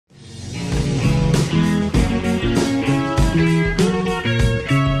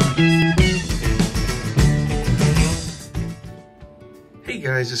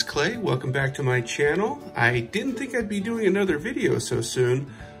guys, it's Clay. Welcome back to my channel. I didn't think I'd be doing another video so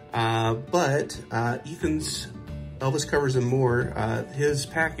soon, but Ethan's Elvis Covers and More, his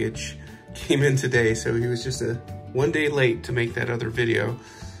package came in today, so he was just one day late to make that other video.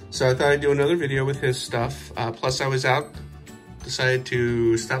 So I thought I'd do another video with his stuff. Plus I was out, decided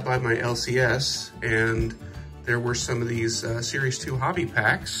to stop by my LCS, and there were some of these Series 2 hobby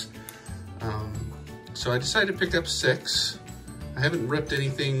packs. So I decided to pick up 6. I haven't ripped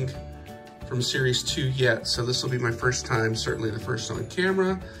anything from Series 2 yet, so this will be my first time, certainly the first on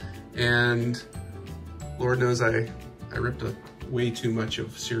camera. And Lord knows I ripped way too much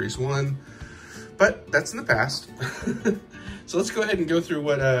of Series 1, but that's in the past. So let's go ahead and go through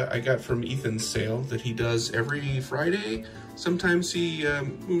what I got from Ethan's sale that he does every Friday. Sometimes he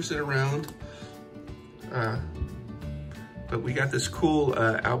moves it around. But we got this cool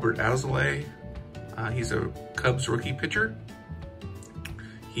Albert Alzolay. He's a Cubs rookie pitcher.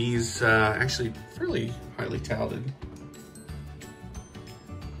 He's actually fairly highly touted.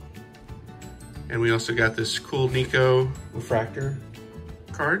 And we also got this cool Nico refractor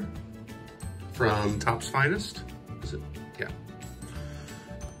card from Topps Finest. Is it? Yeah.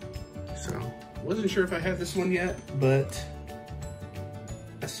 So, wasn't sure if I had this one yet, but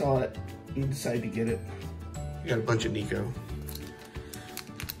I saw it and decided to get it. We got a bunch of Nico.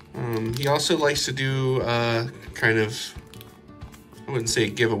 He also likes to do kind of, I wouldn't say a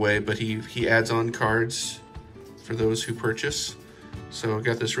giveaway, but he adds on cards for those who purchase. So I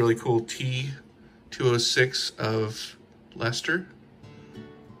got this really cool T206 of Lester.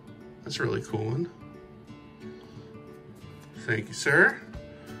 That's a really cool one. Thank you, sir.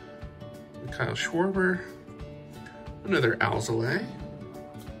 Kyle Schwarber. Another Alzolay.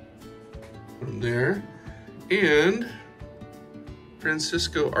 From there. And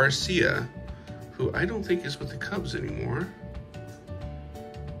Francisco Arcia, who I don't think is with the Cubs anymore.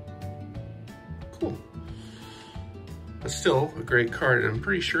 Cool. But still a great card, and I'm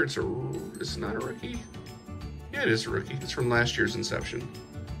pretty sure it's not a rookie. Yeah, it is a rookie. It's from last year's inception.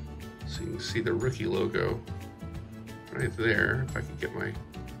 So you can see the rookie logo right there. If I could get my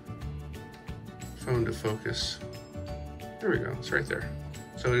phone to focus. There we go, it's right there.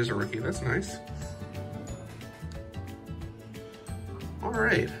 So it is a rookie, that's nice. All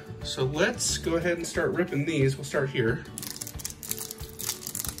right, so let's go ahead and start ripping these. We'll start here.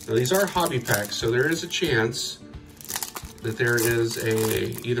 Now these are hobby packs, so there is a chance that there is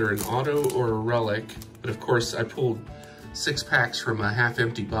either an auto or a relic. But of course, I pulled 6 packs from a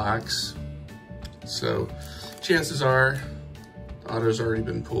half-empty box. So chances are the auto's already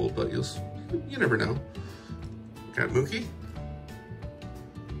been pulled, but you never know. Got Mookie,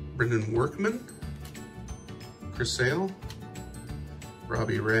 Brendan Workman, Chris Sale,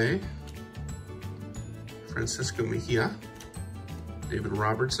 Robbie Ray, Francisco Mejia, David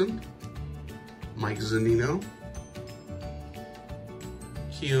Robertson, Mike Zunino,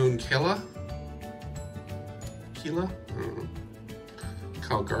 Keon Kela, I don't know,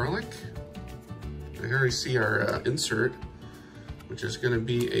 Kyle Garlick. I already see our insert, which is going to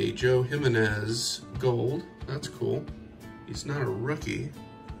be a Joe Jimenez gold. That's cool. He's not a rookie.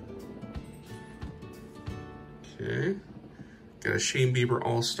 Okay. Got a Shane Bieber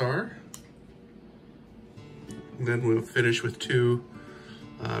All-Star. Then we'll finish with 2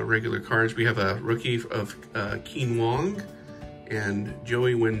 regular cards. We have a rookie of Keen Wong and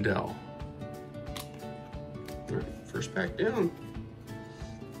Joey Wendell. All right, first pack down.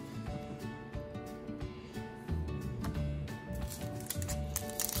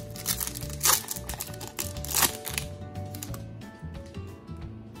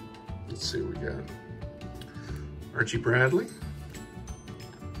 Let's see what we got. Archie Bradley,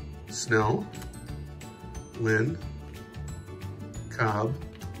 Snell, Lynn, Cobb,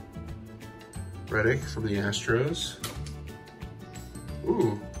 Reddick from the Astros.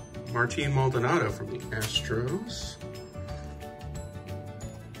 Ooh, Martin Maldonado from the Astros.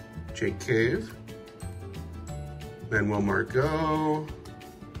 Jake Cave, Manuel Margot,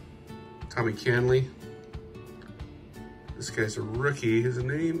 Tommy Canley. This guy's a rookie. His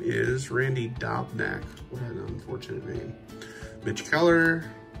name is Randy Dobnak. What an unfortunate name. Mitch Keller.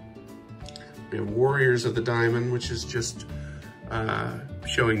 We have Warriors of the Diamond, which is just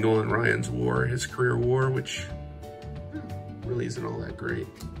showing Nolan Ryan's war, his career war, which really isn't all that great.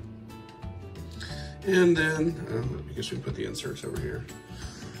 And then, I guess we put the inserts over here.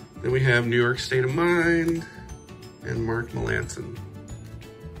 Then we have New York State of Mind and Mark Melanson.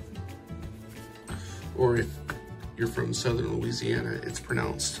 Or if you're from Southern Louisiana, it's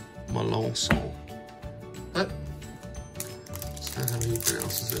pronounced Melanson. But that's not how he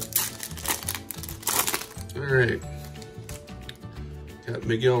pronounces it. All right. Got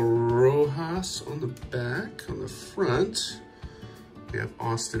Miguel Rojas on the back. On the front, we have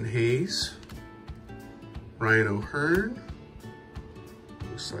Austin Hayes, Ryan O'Hearn.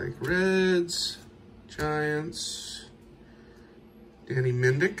 Looks like Reds, Giants, Danny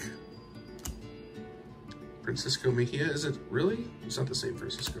Mendick, Francisco Mejia. Is it really? It's not the same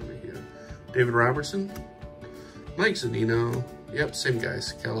Francisco Mejia. David Robertson, Mike Zunino. Yep, same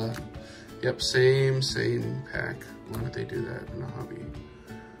guys. Kella. Yep, same pack. Why would they do that in a hobby?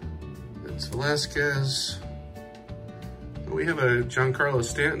 That's Velasquez. We have a Giancarlo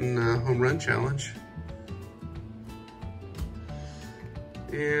Stanton home run challenge.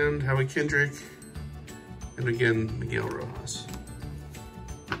 And Howie Kendrick. And again, Miguel Rojas.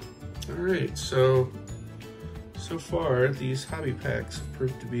 All right, so far these hobby packs have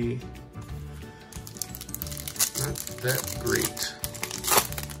proved to be not that great.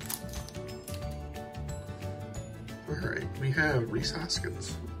 All right, we have Rhys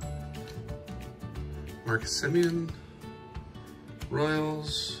Hoskins, Marcus Semien,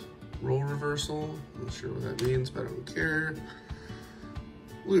 Royals, role reversal. Not sure what that means, but I don't care.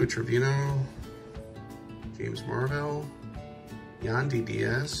 Lou Trevino, James Marvell, Yandy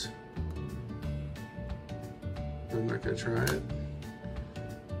Diaz. I'm not gonna try it.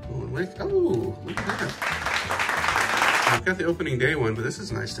 Owen Wick. Oh, look at that. I've got the opening day one, but this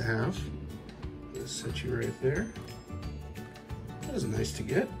is nice to have. Let's set you right there. That was nice to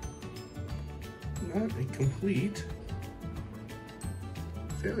get. Not a complete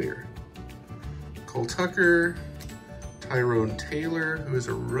failure. Cole Tucker, Tyrone Taylor, who is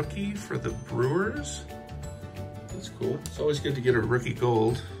a rookie for the Brewers. That's cool. It's always good to get a rookie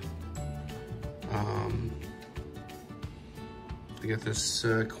gold. I got this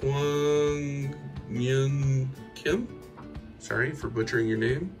Kwang Myung Kim. Sorry for butchering your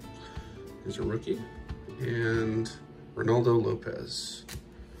name. He's a rookie. And Ronaldo Lopez.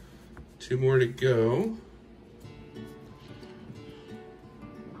 2 more to go.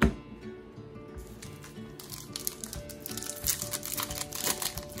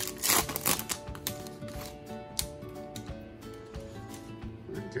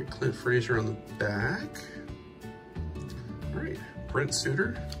 Got Clint Frazier on the back. All right, Brent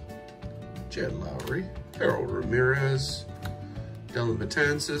Suter, Jed Lowry, Harold Ramirez, Dylan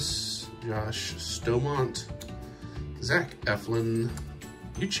Betances, Josh Stomont, Zach Eflin,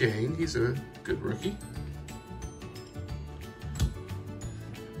 Yu Chang, he's a good rookie.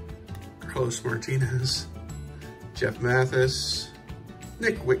 Carlos Martinez, Jeff Mathis,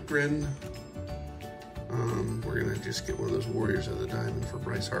 Nick Wickgren. We're gonna just get one of those Warriors of the Diamond for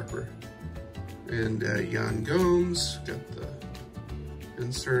Bryce Harper. And Yan Gomes, got the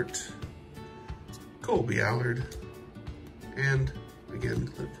insert. Colby Allard, and again,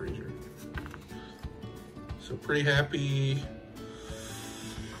 Clint Frazier. So pretty happy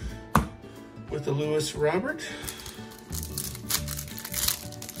with the Lewis Robert.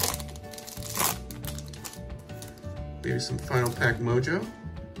 Maybe some final pack mojo,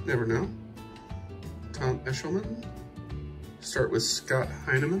 never know. Tom Eshelman. Start with Scott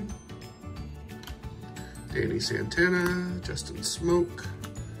Heineman. Danny Santana, Justin Smoke,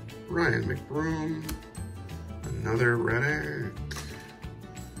 Ryan McBroom, another Reddick.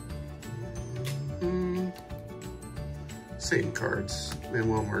 Same cards.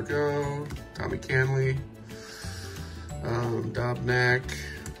 Manuel Margot, Tommy Canley, Dobnak,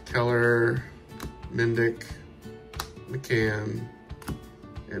 Keller, Mendick, McCann,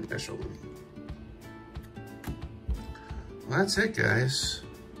 and Eshelman. Well, that's it, guys.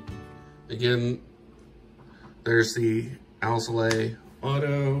 Again, there's the Alzolay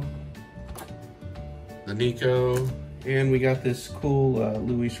Auto, the Nico, and we got this cool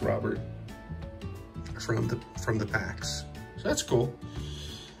Luis Robert from the packs. So that's cool.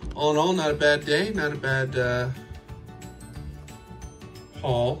 All in all, not a bad day, not a bad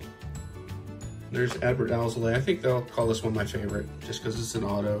haul. There's Adbert Alzolay. I think they'll call this one my favorite, just because it's an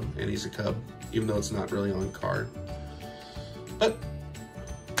auto and he's a Cub, even though it's not really on card. But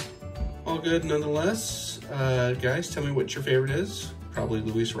all good nonetheless. Guys, tell me what your favorite is. Probably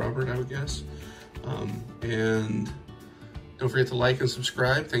Luis Robert, I would guess. And don't forget to like and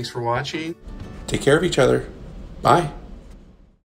subscribe. Thanks for watching. Take care of each other. Bye.